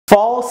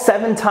Fall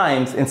 7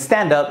 times and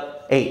stand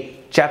up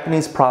 8.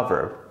 Japanese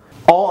proverb.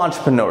 All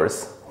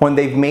entrepreneurs, when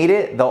they've made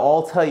it, they'll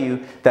all tell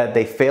you that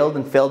they failed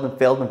and failed and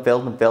failed and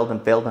failed and failed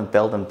and failed and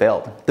failed and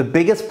failed. The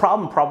biggest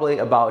problem probably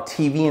about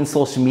TV and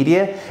social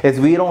media is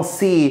we don't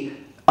see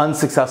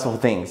unsuccessful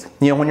things.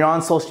 You know, when you're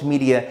on social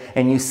media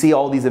and you see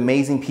all these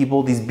amazing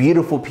people, these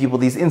beautiful people,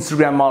 these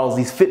Instagram models,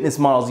 these fitness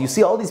models, you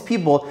see all these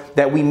people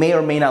that we may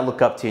or may not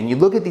look up to, and you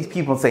look at these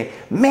people and say,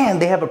 man,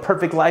 they have a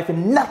perfect life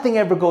and nothing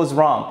ever goes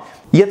wrong.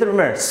 You have to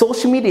remember,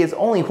 social media is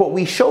only what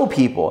we show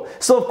people.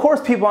 So of course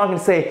people aren't going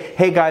to say,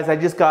 hey guys, I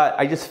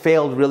just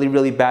failed really,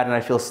 really bad and I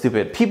feel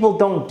stupid. People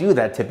don't do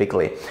that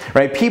typically,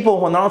 right?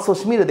 People, when they're on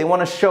social media, they want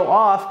to show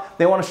off,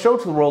 they want to show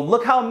to the world,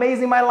 look how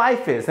amazing my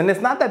life is. And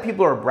it's not that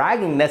people are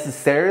bragging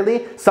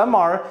necessarily, some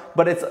are,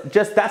 but it's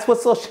just, that's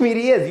what social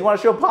media is. You want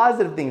to show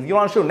positive things, you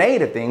want to show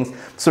negative things.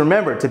 So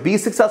remember, to be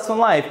successful in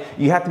life,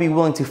 you have to be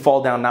willing to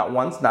fall down not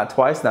once, not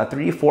twice, not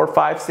 3, 4,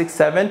 5, 6,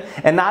 7,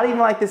 and not even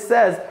like this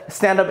says,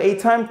 stand up 8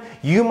 times.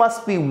 You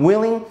must be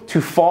willing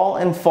to fall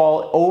and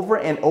fall over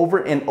and over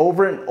and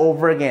over and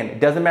over again. It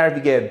doesn't matter if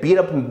you get beat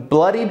up and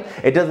bloodied.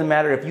 It doesn't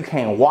matter if you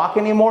can't walk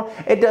anymore.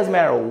 It doesn't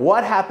matter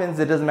what happens.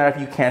 It doesn't matter if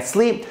you can't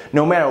sleep.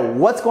 No matter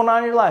what's going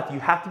on in your life,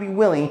 you have to be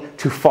willing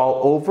to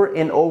fall over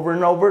and over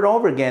and over and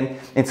over again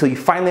until you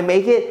finally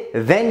make it.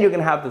 Then you're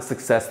going to have the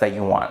success that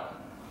you want.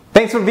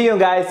 Thanks for viewing,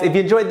 guys. If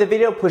you enjoyed the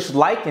video, push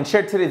like and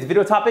share today's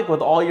video topic with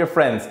all your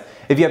friends.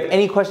 If you have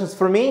any questions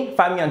for me,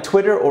 find me on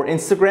Twitter or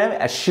Instagram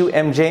at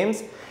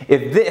Hsuperman.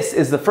 If this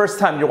is the first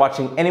time you're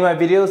watching any of my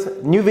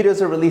videos, new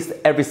videos are released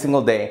every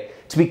single day.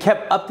 To be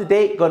kept up to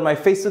date, go to my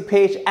Facebook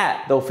page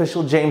at The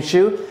Official James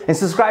Hsu and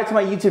subscribe to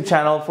my YouTube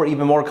channel for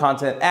even more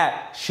content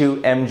at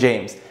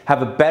Hsuperman.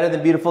 Have a better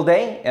than beautiful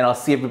day, and I'll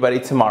see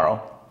everybody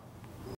tomorrow.